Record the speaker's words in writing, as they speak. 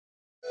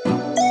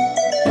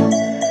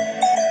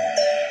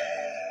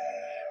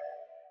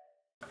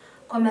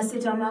kwa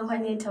masito makwa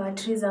nita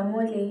Triza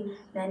Mole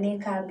na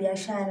neka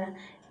biashara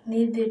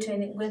nithi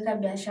tweka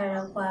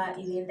biashara kwa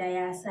ilinda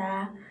ya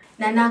saa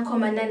na nako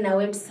na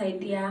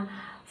website ya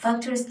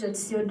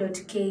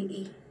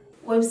factories.co.ke.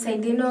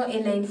 Website ino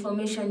ina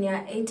information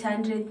ya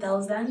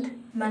 800,000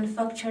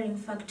 manufacturing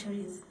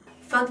factories.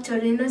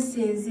 Factory ino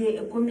sinzi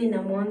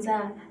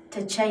 11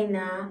 ta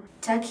China,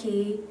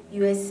 Turkey,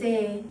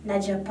 USA na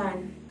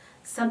Japan.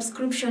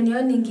 Subscription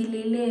yoni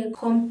ngilile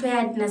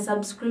compared na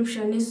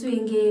subscription isu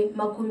inge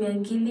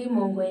makumi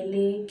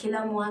mongwele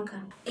kila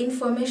mwaka.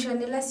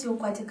 Information ila si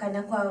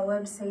ukwatikana kwa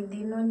website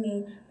ino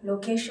ni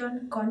location,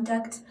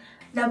 contact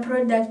na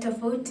product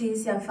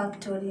tofauti ya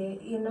factory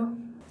ino.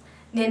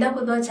 Nenda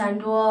kudwa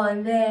chanduo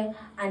onde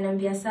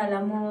anambia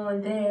salamo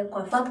onde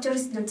kwa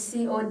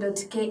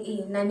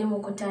factories.co.ke na nimu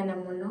kutana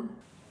muno.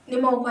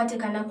 Nima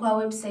ukwatikana kwa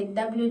website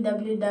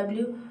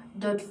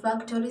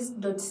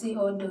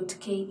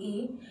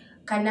www.factories.co.ke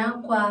kana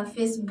kwa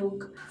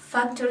Facebook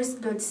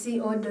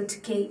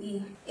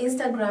factories.co.ke,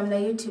 Instagram na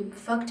YouTube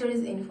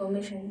Factories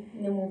Information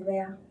nimu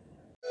bea.